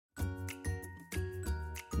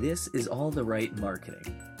This is All the Right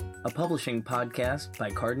Marketing, a publishing podcast by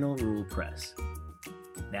Cardinal Rule Press.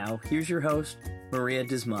 Now, here's your host, Maria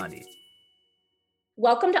Dismonti.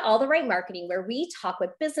 Welcome to All the Right Marketing, where we talk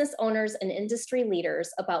with business owners and industry leaders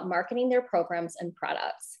about marketing their programs and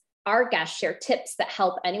products. Our guests share tips that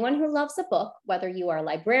help anyone who loves a book, whether you are a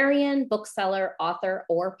librarian, bookseller, author,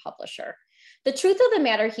 or publisher. The truth of the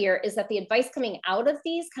matter here is that the advice coming out of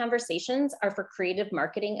these conversations are for creative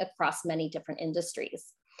marketing across many different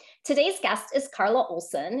industries. Today's guest is Carla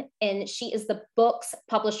Olson, and she is the books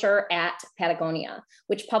publisher at Patagonia,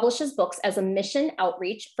 which publishes books as a mission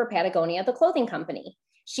outreach for Patagonia, the clothing company.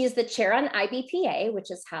 She is the chair on IBPA, which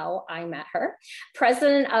is how I met her,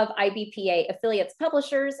 president of IBPA Affiliates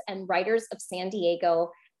Publishers and Writers of San Diego,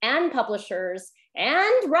 and publishers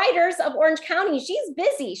and writers of Orange County. She's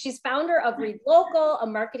busy. She's founder of Read Local, a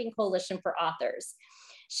marketing coalition for authors.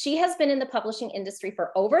 She has been in the publishing industry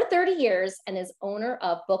for over 30 years and is owner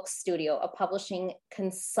of Book Studio, a publishing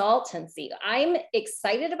consultancy. I'm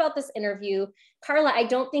excited about this interview. Carla, I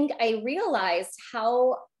don't think I realized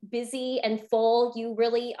how busy and full you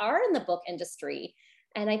really are in the book industry.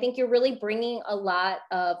 And I think you're really bringing a lot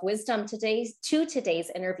of wisdom to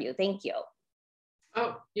today's interview. Thank you.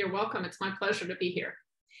 Oh, you're welcome. It's my pleasure to be here.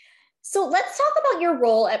 So let's talk about your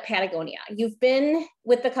role at Patagonia. You've been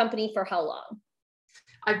with the company for how long?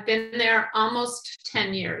 I've been there almost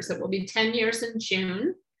 10 years. It will be 10 years in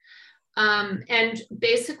June. And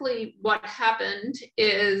basically what happened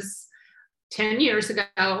is 10 years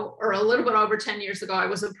ago, or a little bit over 10 years ago, I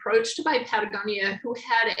was approached by Patagonia, who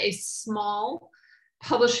had a small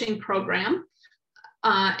publishing program.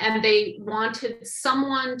 And they wanted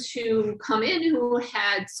someone to come in who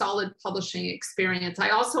had solid publishing experience. I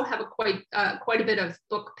also have quite a bit of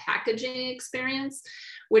book packaging experience,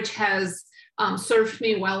 which has served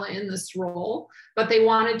me well in this role, but they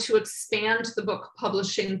wanted to expand the book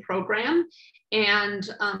publishing program. And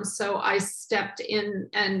so I stepped in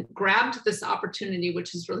and grabbed this opportunity,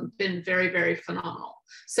 which has really been very, very phenomenal.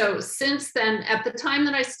 So since then, at the time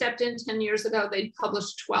that I stepped in 10 years ago, they'd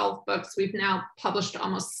published 12 books. We've now published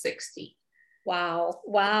almost 60. Wow.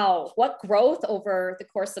 Wow. What growth over the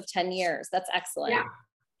course of 10 years. That's excellent.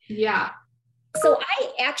 Yeah. So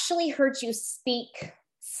I actually heard you speak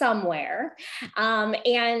somewhere,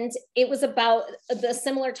 and it was about the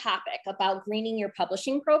similar topic about greening your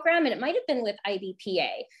publishing program, and it might have been with IBPA,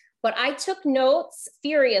 but I took notes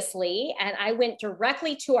furiously and I went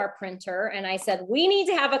directly to our printer and I said, we need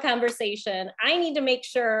to have a conversation. I need to make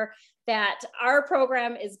sure that our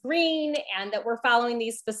program is green and that we're following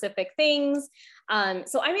these specific things.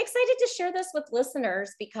 So I'm excited to share this with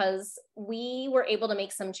listeners because we were able to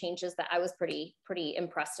make some changes that I was pretty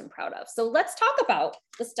impressed and proud of. So let's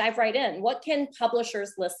dive right in. What can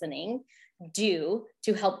publishers listening do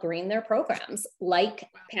to help green their programs? Like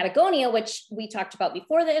Patagonia, which we talked about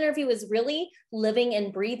before the interview, is really living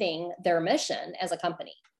and breathing their mission as a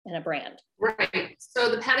company and a brand. Right. So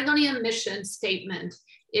the Patagonia mission statement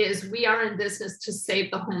is we are in business to save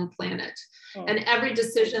the home planet. And every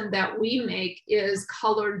decision that we make is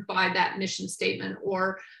colored by that mission statement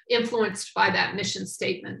or influenced by that mission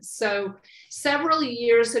statement. So several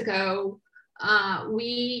years ago,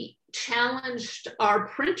 we challenged our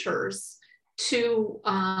printers to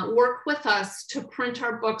work with us to print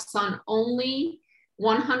our books on only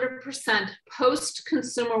 100%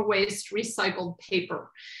 post-consumer waste recycled paper.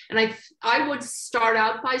 And I would start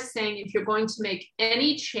out by saying, if you're going to make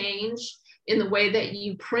any change in the way that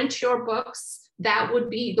you print your books, that would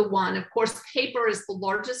be the one. Of course, paper is the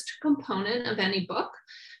largest component of any book,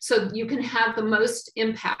 so you can have the most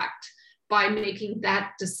impact by making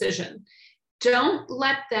that decision. Don't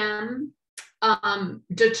let them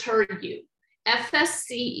deter you.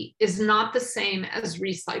 FSC is not the same as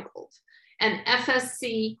recycled. And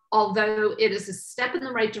FSC, although it is a step in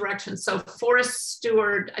the right direction, so Forest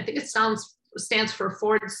Steward, I think it stands for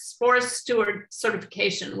Forest Steward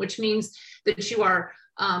certification, which means that you are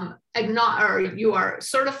you are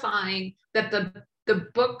certifying that the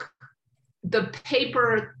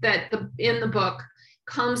paper that in the book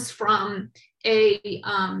comes from a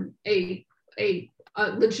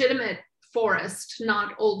legitimate forest,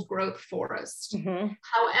 not old growth forest. Mm-hmm.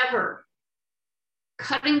 However,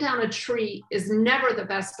 cutting down a tree is never the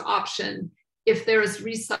best option if there is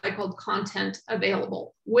recycled content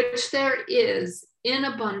available, which there is in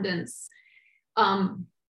abundance.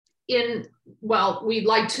 We'd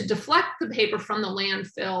like to deflect the paper from the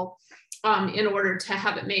landfill in order to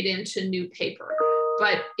have it made into new paper,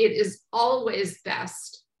 but it is always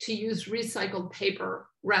best to use recycled paper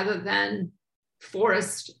rather than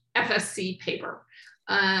forest FSC paper.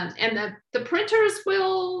 And the printers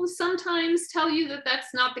will sometimes tell you that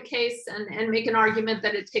that's not the case, and make an argument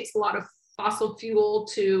that it takes a lot of fossil fuel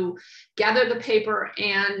to gather the paper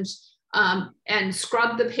and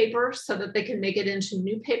scrub the paper so that they can make it into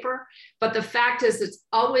new paper. But the fact is, it's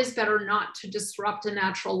always better not to disrupt a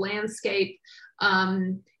natural landscape,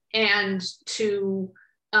 and to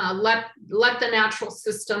let the natural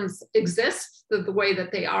systems exist the way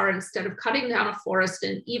that they are, instead of cutting down a forest.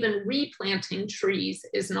 And even replanting trees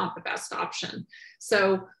is not the best option.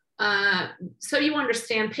 So you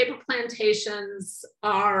understand, paper plantations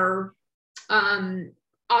are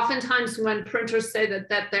oftentimes, when printers say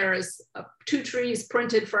that there is 2 trees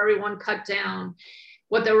printed for every 1 cut down,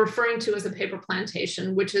 what they're referring to is a paper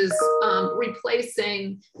plantation, which is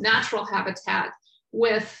replacing natural habitat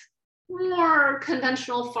with more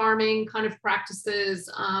conventional farming kind of practices.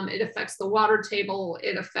 It affects the water table.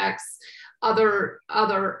 It affects other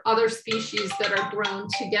species that are grown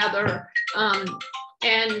together, and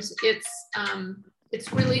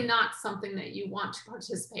it's really not something that you want to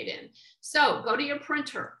participate in. So go to your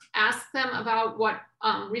printer, ask them about what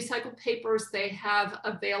recycled papers they have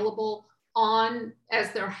available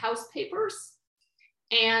as their house papers.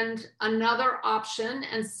 And another option,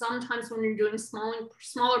 and sometimes when you're doing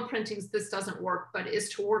smaller printings, this doesn't work, but is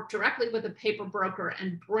to work directly with a paper broker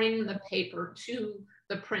and bring the paper to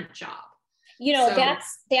the print job. You know,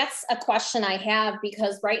 that's a question I have,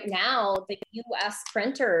 because right now the US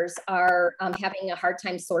printers are having a hard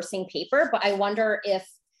time sourcing paper, but I wonder if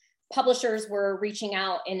publishers were reaching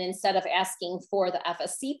out, and instead of asking for the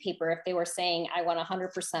FSC paper, if they were saying, I want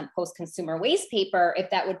 100% post-consumer waste paper, if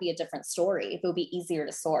that would be a different story, if it would be easier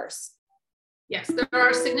to source. Yes, there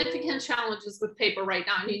are significant challenges with paper right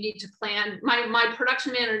now, and you need to plan. My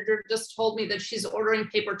production manager just told me that she's ordering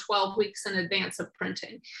paper 12 weeks in advance of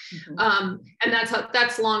printing. Mm-hmm. And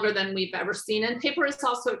that's longer than we've ever seen. And paper is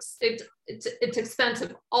also, it's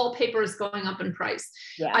expensive. All paper is going up in price.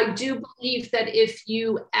 Yeah. I do believe that if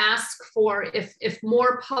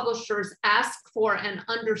more publishers ask for and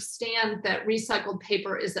understand that recycled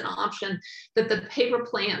paper is an option, that the paper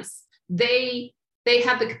plants, they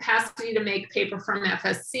have the capacity to make paper from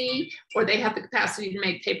FSC, or they have the capacity to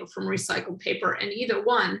make paper from recycled paper. And either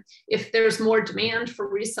one, if there's more demand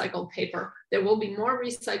for recycled paper, there will be more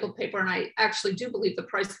recycled paper. And I actually do believe the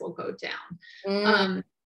price will go down.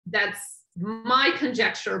 That's my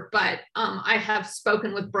conjecture, but I have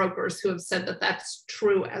spoken with brokers who have said that that's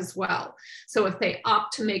true as well. So if they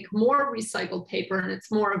opt to make more recycled paper and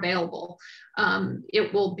it's more available,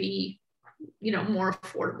 it will be more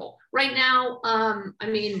affordable. Right now, I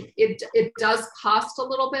mean, it does cost a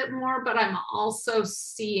little bit more, but I'm also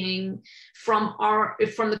seeing from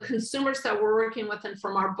the consumers that we're working with and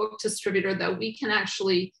from our book distributor that we can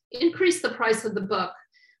actually increase the price of the book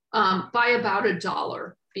by about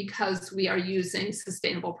 $1, because we are using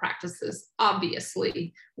sustainable practices,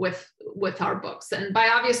 obviously, with our books. And by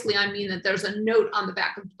obviously, I mean that there's a note on the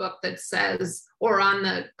back of the book that says, or on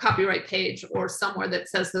the copyright page or somewhere, that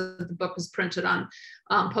says that the book was printed on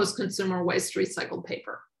post-consumer waste recycled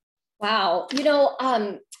paper. Wow.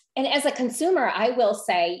 And as a consumer, I will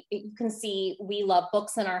say, you can see we love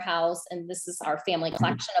books in our house, and this is our family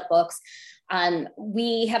collection of books.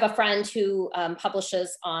 We have a friend who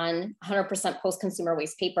publishes on 100% post-consumer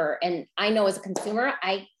waste paper. And I know as a consumer,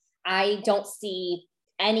 I don't see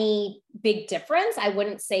any big difference. I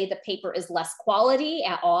wouldn't say the paper is less quality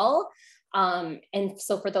at all. And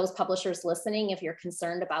so for those publishers listening, if you're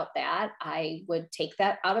concerned about that, I would take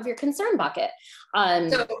that out of your concern bucket.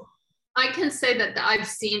 So I can say that I've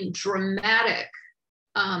seen dramatic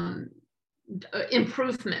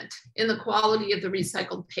improvement in the quality of the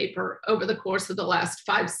recycled paper over the course of the last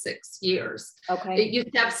 5-6 years. Okay. It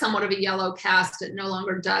used to have somewhat of a yellow cast. It no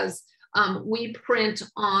longer does. We print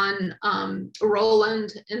on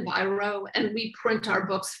Roland Enviro, and we print our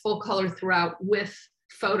books full color throughout with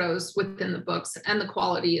photos within the books, and the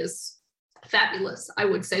quality is fabulous. I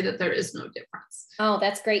would say that there is no difference. Oh,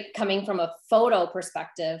 that's great, coming from a photo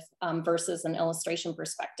perspective versus an illustration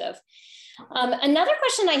perspective. Another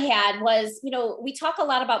question I had was, we talk a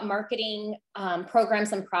lot about marketing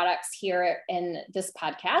programs and products here in this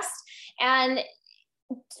podcast. And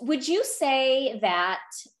would you say that,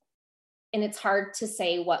 and it's hard to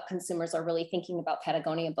say what consumers are really thinking about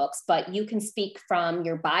Patagonia books, but you can speak from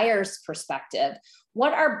your buyer's perspective.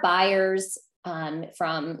 What are buyers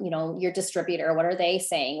from, your distributor? What are they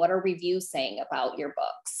saying? What are reviews saying about your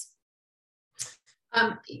books?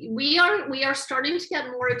 We are starting to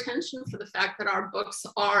get more attention for the fact that our books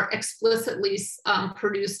are explicitly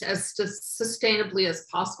produced as sustainably as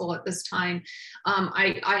possible at this time.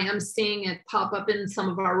 I am seeing it pop up in some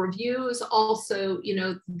of our reviews. Also,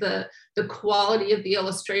 the quality of the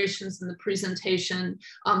illustrations and the presentation,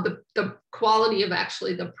 the quality of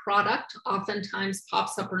actually the product oftentimes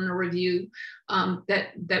pops up in a review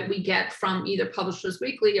that we get from either Publishers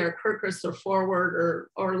Weekly or Kirkus or Forward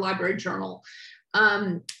or Library Journal.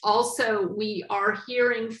 Also, we are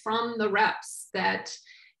hearing from the reps that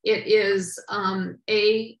it is a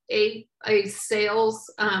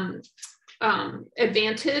sales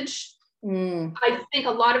advantage. I think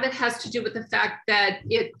a lot of it has to do with the fact that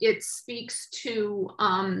it speaks to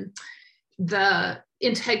the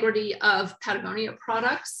integrity of Patagonia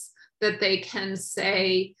products, that they can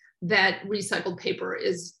say that recycled paper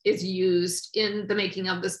is used in the making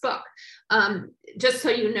of this book. Just so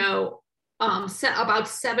you know, about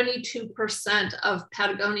 72% of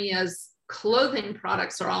Patagonia's clothing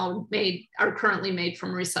products are currently made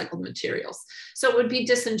from recycled materials. So it would be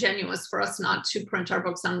disingenuous for us not to print our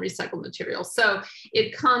books on recycled materials. So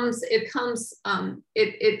it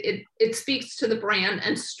speaks to the brand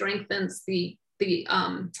and strengthens the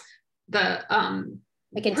perception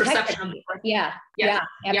of the brand. Yeah,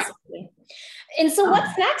 absolutely. And so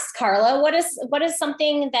what's next, Carla? What is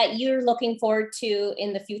something that you're looking forward to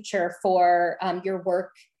in the future for your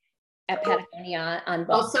work at Patagonia on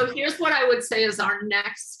books? Well, so here's what I would say is our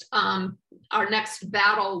next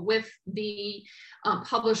battle with the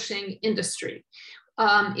publishing industry.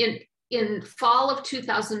 In fall of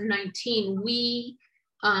 2019, we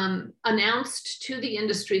announced to the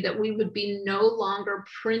industry that we would be no longer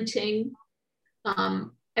printing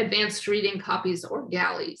advanced reading copies or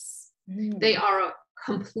galleys. They are a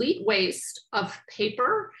complete waste of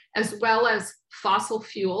paper as well as fossil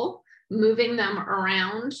fuel, moving them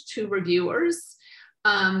around to reviewers.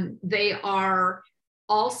 They are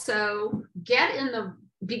also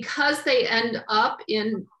because they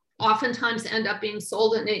oftentimes end up being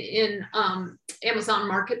sold in Amazon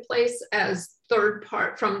Marketplace as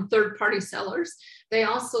from third-party sellers. They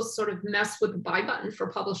also sort of mess with the buy button for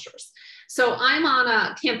publishers. So I'm on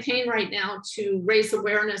a campaign right now to raise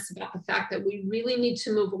awareness about the fact that we really need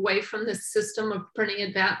to move away from this system of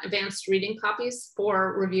printing advanced reading copies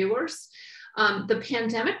for reviewers. The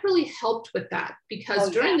pandemic really helped with that because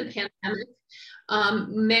during the pandemic,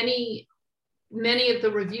 many of the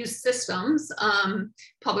review systems,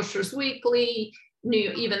 Publishers Weekly,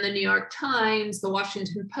 even the New York Times, the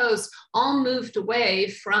Washington Post, all moved away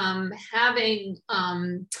from having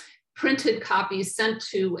printed copies sent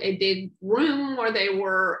to a big room where they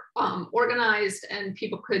were organized and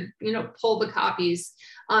people could, pull the copies.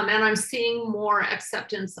 And I'm seeing more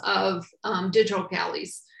acceptance of digital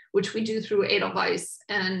galleys, which we do through Edelweiss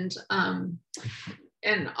and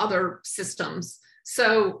other systems.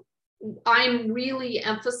 So I'm really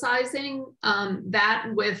emphasizing that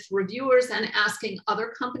with reviewers and asking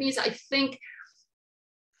other companies. I think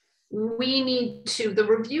the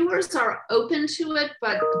reviewers are open to it,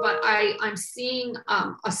 but I'm seeing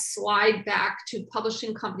a slide back to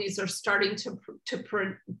publishing companies are starting to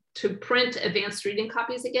print advanced reading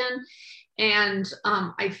copies again. And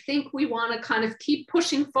I think we want to kind of keep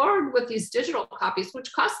pushing forward with these digital copies,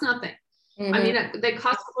 which cost nothing. I mean, they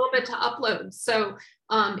cost a little bit to upload. So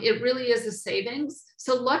it really is a savings.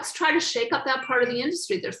 So let's try to shake up that part of the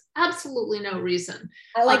industry. There's absolutely no reason.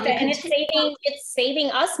 I like that. And it's saving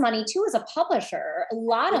us money too as a publisher, a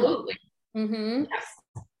lot of money. Mm-hmm. Yes.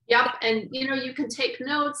 Yep. And, you can take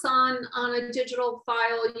notes on a digital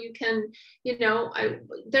file. You can,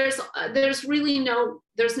 there's really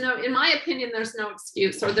in my opinion, there's no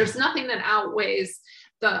excuse, or there's nothing that outweighs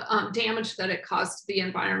the damage that it caused to the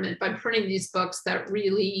environment by printing these books that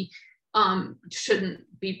really shouldn't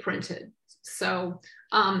be printed. So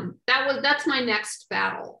that's my next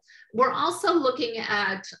battle. We're also looking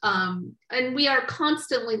at, and we are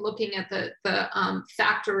constantly looking at the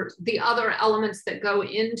factors, the other elements that go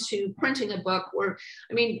into printing a book.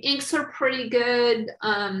 Inks are pretty good.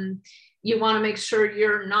 You want to make sure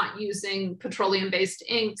you're not using petroleum-based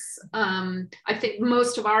inks. I think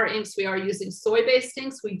most of our inks, we are using soy-based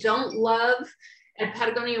inks. At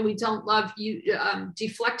Patagonia, we don't love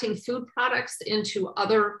deflecting food products into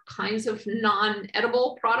other kinds of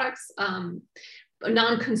non-edible products,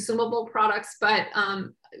 non-consumable products. But,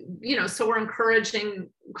 so we're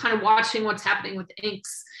encouraging, kind of watching what's happening with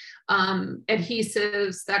inks.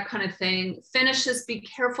 Adhesives, that kind of thing. Finishes, be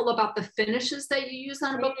careful about the finishes that you use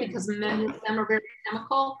on a book because many of them are very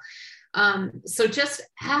chemical. So just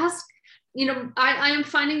ask I am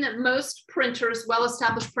finding that most printers,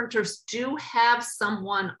 well-established printers, do have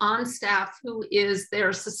someone on staff who is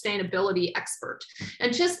their sustainability expert,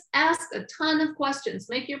 and just ask a ton of questions.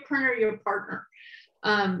 Make your printer your partner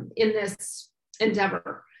in this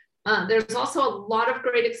endeavor. There's also a lot of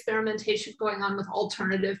great experimentation going on with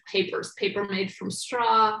alternative papers, paper made from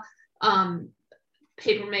straw,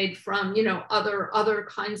 paper made from, other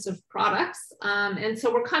kinds of products. And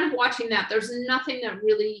so we're kind of watching that. There's nothing that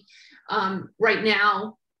really right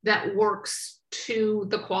now that works to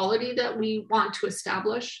the quality that we want to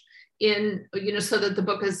establish in, so that the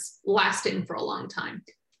book is lasting for a long time.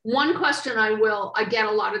 One question I get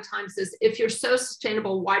a lot of times is, if you're so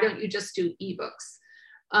sustainable, why don't you just do ebooks?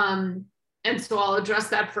 And so I'll address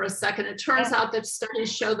that for a second. It turns out that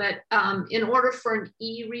studies show that in order for an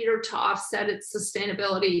e-reader to offset its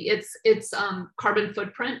sustainability, its carbon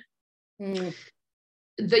footprint,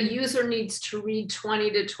 the user needs to read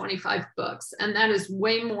 20 to 25 books. And that is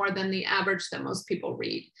way more than the average that most people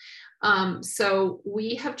read. So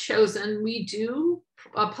we have chosen, we do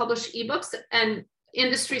publish ebooks, and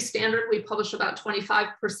industry standard, we publish about 25%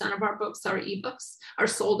 of our books are ebooks, are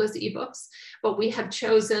sold as ebooks, but we have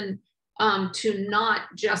chosen to not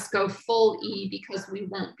just go full E, because we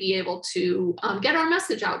won't be able to get our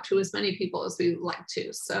message out to as many people as we would like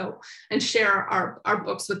to. So, and share our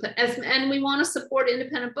books with them. And we want to support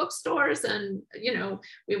independent bookstores, and,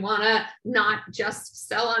 we want to not just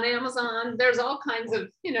sell on Amazon. There's all kinds of,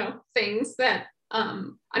 things that,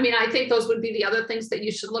 I think those would be the other things that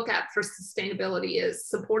you should look at for sustainability, is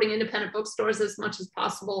supporting independent bookstores as much as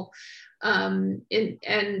possible, and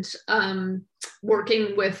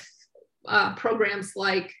working with programs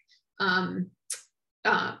like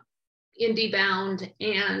IndieBound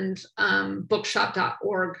and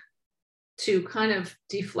bookshop.org to kind of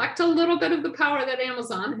deflect a little bit of the power that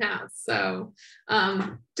Amazon has. So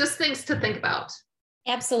just things to think about.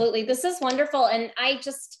 Absolutely. This is wonderful. And I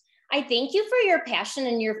thank you for your passion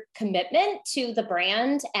and your commitment to the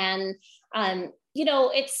brand. And,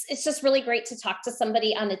 it's just really great to talk to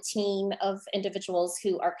somebody on a team of individuals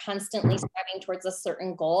who are constantly striving towards a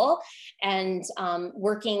certain goal and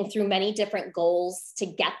working through many different goals to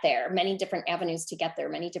get there, many different avenues to get there,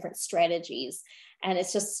 many different strategies. And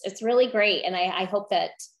it's really great. And I hope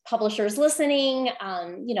that publishers listening,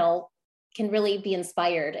 can really be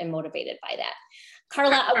inspired and motivated by that.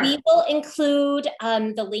 Carla, we will include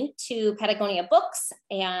the link to Patagonia Books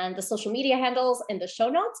and the social media handles in the show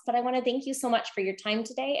notes, but I want to thank you so much for your time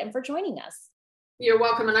today and for joining us. You're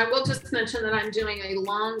welcome. And I will just mention that I'm doing a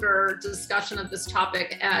longer discussion of this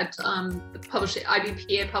topic at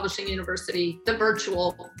IBPA Publishing University, the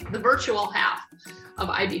virtual half of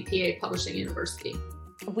IBPA Publishing University.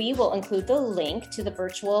 We will include the link to the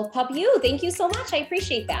virtual PubU. Thank you so much. I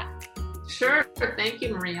appreciate that. Sure. Thank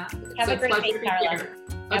you, Maria. Have a great day, Carla.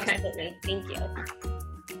 Okay. Absolutely. Thank you.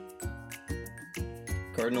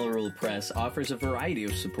 Cardinal Rule Press offers a variety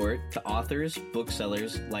of support to authors,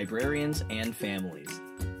 booksellers, librarians, and families.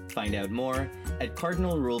 Find out more at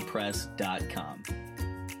cardinalrulepress.com.